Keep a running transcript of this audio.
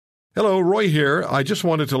Hello, Roy here. I just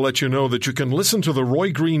wanted to let you know that you can listen to The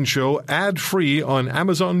Roy Green Show ad-free on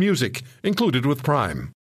Amazon Music, included with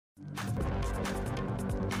Prime.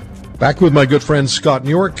 Back with my good friend Scott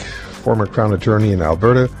Newark, former Crown Attorney in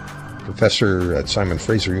Alberta, professor at Simon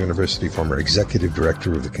Fraser University, former executive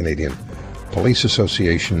director of the Canadian Police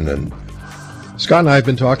Association. And Scott and I have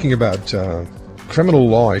been talking about criminal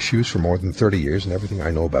law issues for more than 30 years, and everything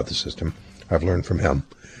I know about the system I've learned from him.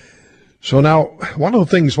 So now, one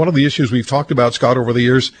of the issues we've talked about, Scott, over the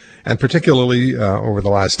years, and particularly over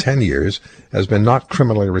the last 10 years, has been not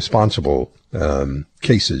criminally responsible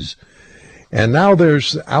cases. And now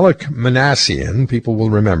there's Alek Minassian. People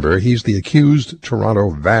will remember. He's the accused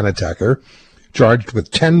Toronto van attacker, charged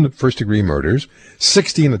with 10 first-degree murders,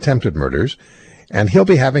 16 attempted murders, and he'll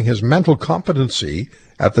be having his mental competency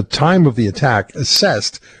at the time of the attack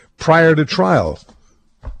assessed prior to trial.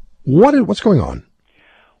 What's going on?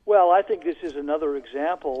 Well, I think this is another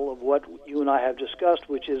example of what you and I have discussed,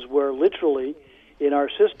 which is where literally in our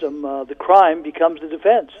system the crime becomes the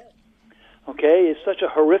defense. Okay, it's such a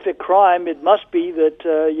horrific crime, it must be that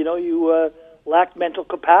you lack mental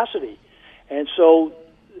capacity. And so,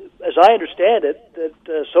 as I understand it,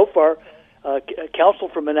 that so far counsel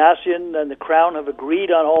for Minassian and the Crown have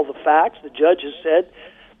agreed on all the facts. The judge has said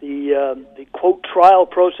the quote trial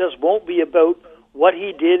process won't be about what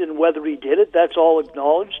he did and whether he did it. That's all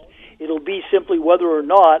acknowledged. It'll be simply whether or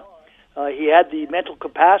not he had the mental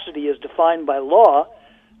capacity as defined by law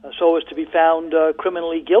so as to be found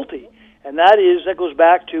criminally guilty. And that goes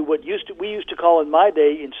back to what we used to call in my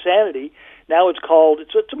day insanity. Now it's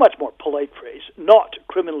a much more polite phrase, not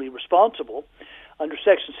criminally responsible under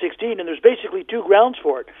Section 16. And there's basically two grounds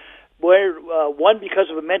for it. Where one, because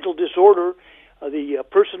of a mental disorder, the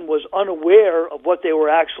person was unaware of what they were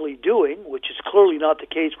actually doing, which is clearly not the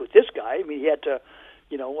case with this guy. I mean, he had to,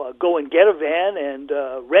 go and get a van and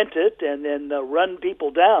rent it and then run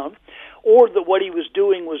people down, or that what he was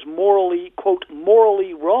doing was morally, quote,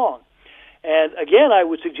 morally wrong. And again, I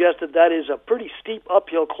would suggest that is a pretty steep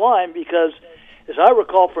uphill climb because, as I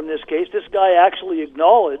recall from this case, this guy actually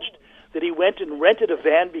acknowledged that he went and rented a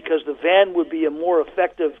van because the van would be a more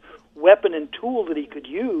effective weapon and tool that he could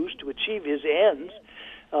use to achieve his ends,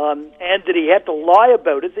 and that he had to lie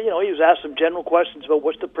about it. He was asked some general questions about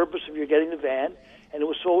what's the purpose of your getting the van, and it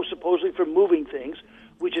was supposedly for moving things,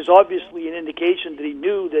 which is obviously an indication that he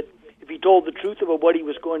knew that if he told the truth about what he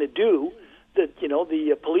was going to do, that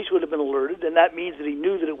the police would have been alerted, and that means that he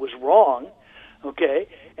knew that it was wrong. Okay,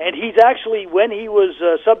 and he's actually, when he was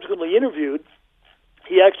subsequently interviewed,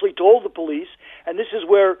 he actually told the police, and this is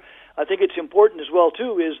where I think it's important as well,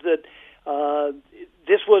 too, is that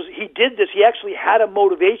he did this, he actually had a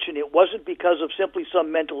motivation. It wasn't because of simply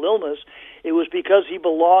some mental illness. It was because he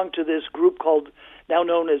belonged to this group now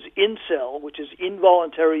known as Incel, which is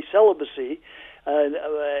involuntary celibacy,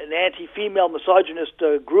 an anti-female misogynist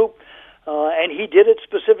group, and he did it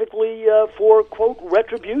specifically for, quote,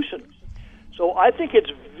 retribution. So I think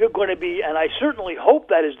it's going to be, and I certainly hope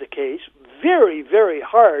that is the case, very, very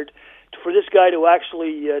hard for this guy to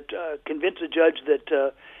actually convince a judge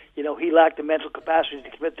that he lacked the mental capacity to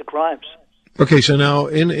commit the crimes. Okay, so now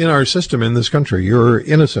in our system in this country, you're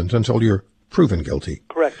innocent until you're proven guilty.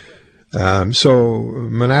 Correct. So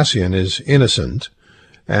Minassian is innocent,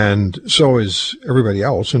 and so is everybody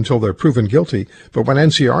else until they're proven guilty. But when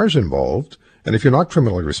NCR is involved, and if you're not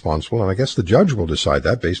criminally responsible, and I guess the judge will decide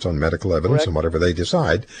that based on medical evidence Correct. And whatever they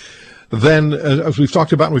decide, then, as we've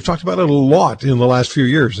talked about it a lot in the last few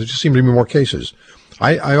years, there just seem to be more cases.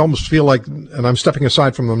 I almost feel like, and I'm stepping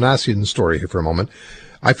aside from the Minassian story here for a moment,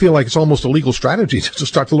 I feel like it's almost a legal strategy to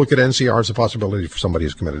start to look at NCR as a possibility for somebody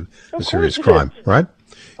who's committed a serious crime, right?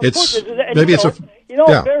 In fairness,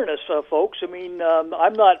 folks, I mean,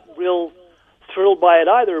 I'm not real thrilled by it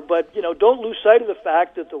either, but, don't lose sight of the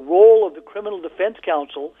fact that the role of the Criminal Defense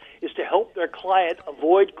Counsel is to help their client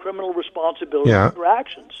avoid criminal responsibility for their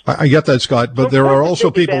actions. I get that, Scott, but there are also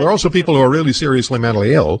people who are really seriously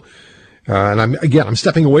mentally ill. And I'm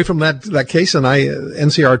stepping away from that case, and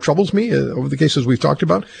NCR troubles me over the cases we've talked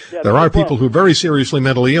about. Yeah, there are people who are very seriously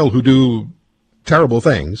mentally ill who do terrible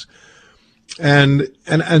things. And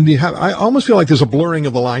I almost feel like there's a blurring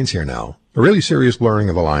of the lines here now, a really serious blurring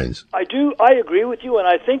of the lines. I agree with you, and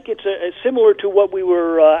I think it's similar to what we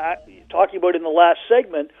were talking about in the last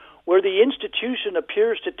segment, where the institution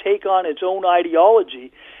appears to take on its own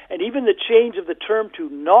ideology, and even the change of the term to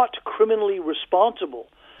not criminally responsible.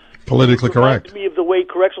 Politically correct. It reminds me of the way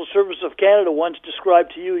Correctional Service of Canada once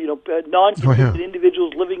described to you, non-convicted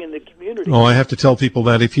individuals living in the community. Oh, I have to tell people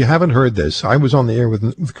that if you haven't heard this, I was on the air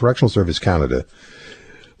with Correctional Service Canada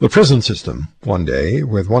the prison system one day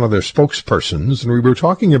with one of their spokespersons, and we were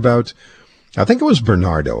talking about, I think it was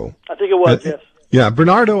Bernardo. I think it was, yes. Yeah,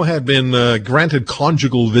 Bernardo had been granted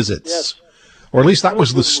conjugal visits. Yes. Or at least that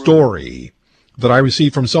was the story that I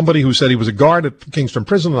received from somebody who said he was a guard at Kingston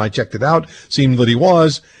Prison, and I checked it out, seemed that he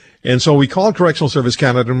was. And so we called Correctional Service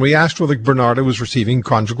Canada, and we asked whether Bernardo was receiving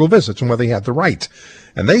conjugal visits and whether he had the right.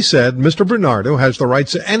 And they said Mr. Bernardo has the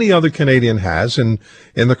rights that any other Canadian has in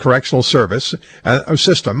the correctional service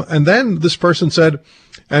system. And then this person said,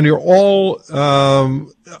 and you're all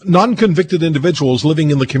non-convicted individuals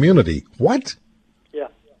living in the community. What? Yeah.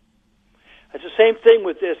 It's the same thing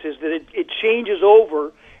with this, is that it changes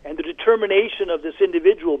over, and the determination of this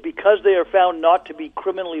individual, because they are found not to be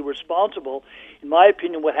criminally responsible, in my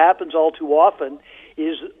opinion, what happens all too often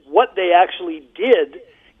is what they actually did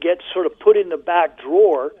gets sort of put in the back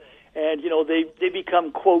drawer, and, they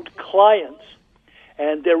become, quote, clients,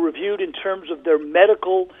 and they're reviewed in terms of their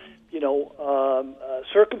medical,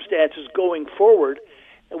 circumstances going forward.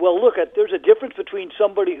 And, well, look, there's a difference between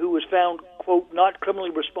somebody who was found, quote, not criminally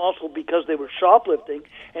responsible because they were shoplifting,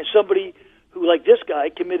 and somebody who, like this guy,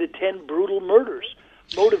 committed 10 brutal murders,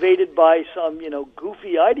 motivated by some,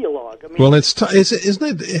 goofy ideologue. I mean, well,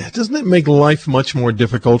 doesn't it make life much more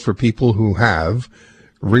difficult for people who have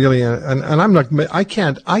really, and I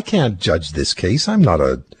can't judge this case. I'm not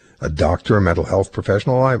a doctor, a mental health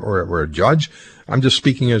professional, or a judge. I'm just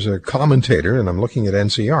speaking as a commentator, and I'm looking at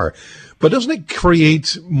NCR. But doesn't it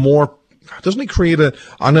create an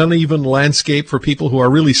uneven landscape for people who are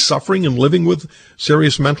really suffering and living with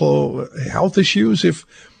serious mental health issues if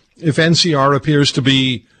NCR appears to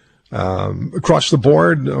be across the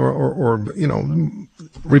board or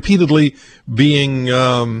repeedly being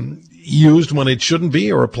used when it shouldn't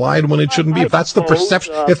be, or applied when it shouldn't be? If that's the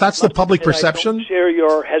perception, if that's the public perception, I don't share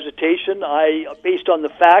your hesitation. Based on the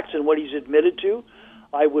facts and what he's admitted to,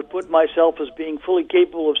 I would put myself as being fully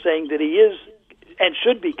capable of saying that he is and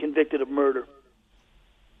should be convicted of murder.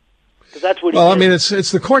 Because that's what. Well, I mean, it's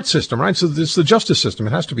the court system, right? So it's the justice system.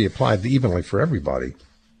 It has to be applied evenly for everybody.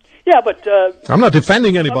 Yeah, but I'm not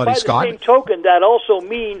defending anybody, Scott. By the same token, that also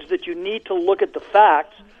means that you need to look at the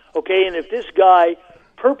facts, okay? And if this guy,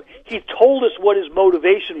 he told us what his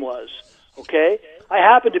motivation was, okay? I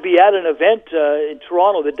happened to be at an event in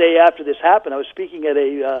Toronto the day after this happened. I was speaking at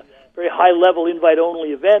a very high-level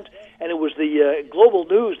invite-only event, and it was the Global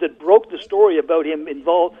News that broke the story about him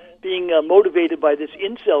being motivated by this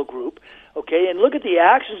incel group, okay? And look at the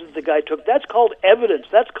actions that the guy took. That's called evidence.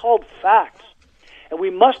 That's called facts. And we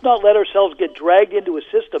must not let ourselves get dragged into a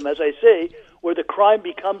system, as I say, where the crime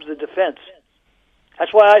becomes the defense.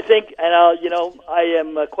 That's why I think, and I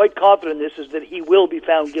am quite confident in this, is that he will be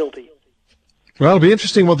found guilty. Well, it'll be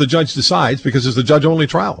interesting what the judge decides, because it's the judge-only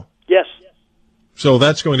trial. Yes. So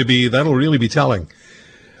that'll really be telling.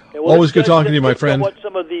 Yeah, well, always good talking to you, my friend.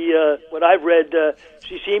 What I've read,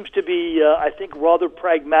 she seems to be, I think, rather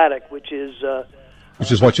pragmatic, which is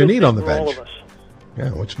what you need on the bench. All of us. Yeah,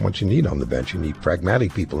 what you need on the bench. You need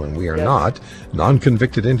pragmatic people, and we are not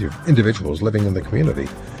non-convicted individuals living in the community.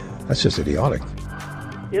 That's just idiotic.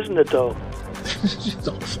 Isn't it, though? It's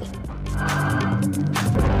awful.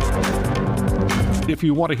 If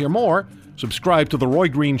you want to hear more, subscribe to The Roy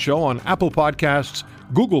Green Show on Apple Podcasts,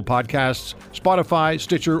 Google Podcasts, Spotify,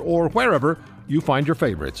 Stitcher, or wherever you find your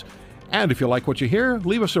favorites. And if you like what you hear,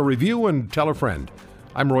 leave us a review and tell a friend.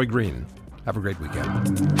 I'm Roy Green. Have a great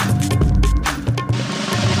weekend.